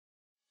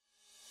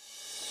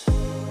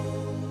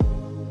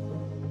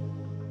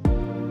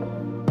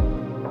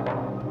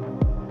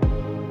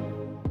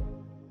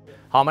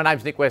Hi, my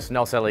name's Nick West and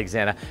Nelson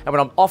Alexander, and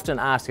when I'm often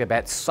asked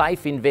about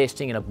safe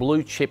investing in a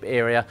blue chip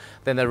area,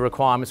 then the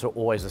requirements are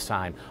always the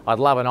same. I'd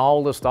love an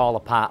older style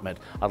apartment.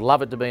 I'd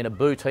love it to be in a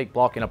boutique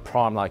block in a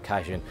prime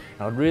location.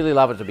 And I'd really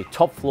love it to be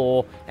top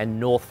floor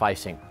and north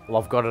facing.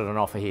 Well, I've got it on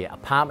offer here.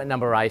 Apartment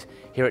number 8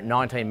 here at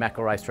 19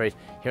 McIlwraith Street,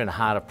 here in the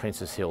heart of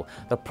Princes Hill.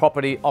 The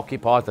property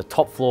occupies the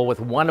top floor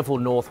with wonderful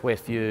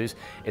northwest views.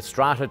 It's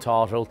strata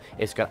titled,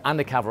 it's got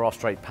undercover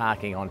off-street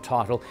parking on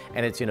title,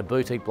 and it's in a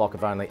boutique block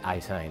of only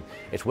 18.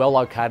 It's well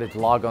located to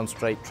Lygon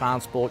Street,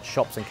 transport,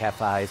 shops and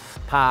cafes,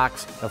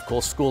 parks, and of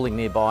course schooling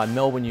nearby,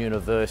 Melbourne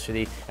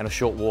University, and a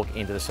short walk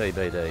into the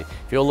CBD.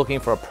 If you're looking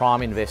for a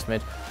prime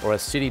investment or a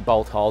city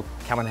bolt hold,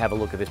 come and have a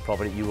look at this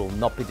property. You will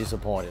not be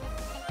disappointed.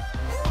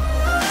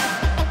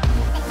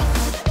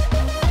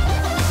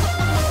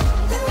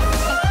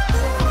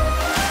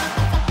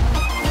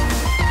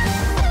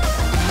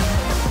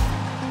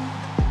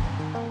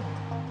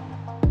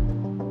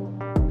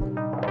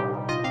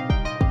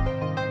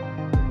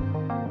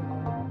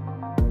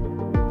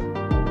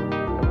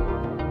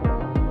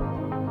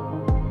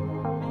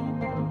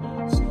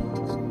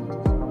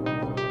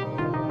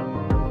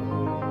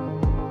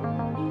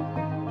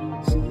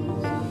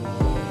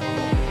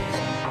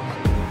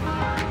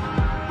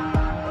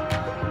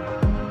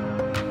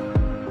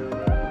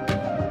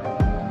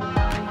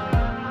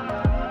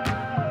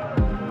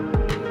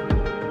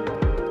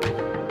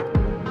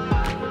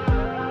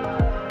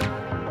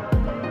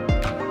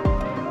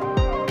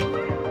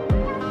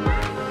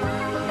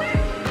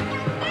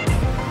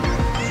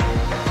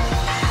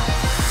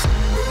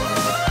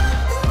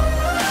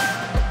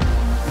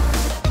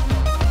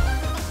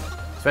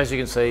 So as you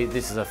can see,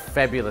 this is a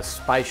fabulous,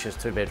 spacious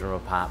 2-bedroom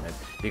apartment.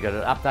 You've got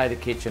an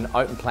updated kitchen,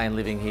 open plan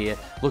living here,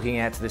 looking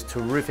out to this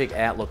terrific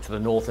outlook to the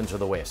north and to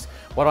the west.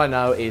 What I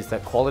know is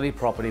that quality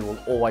property will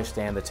always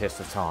stand the test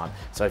of time.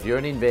 So if you're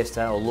an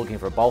investor or looking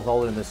for a bolt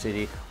holder in the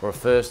city or a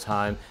first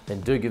home,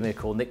 then do give me a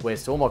call, Nick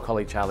West or my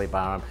colleague Charlie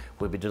Barham.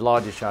 We'll be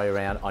delighted to show you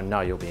around. I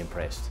know you'll be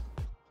impressed.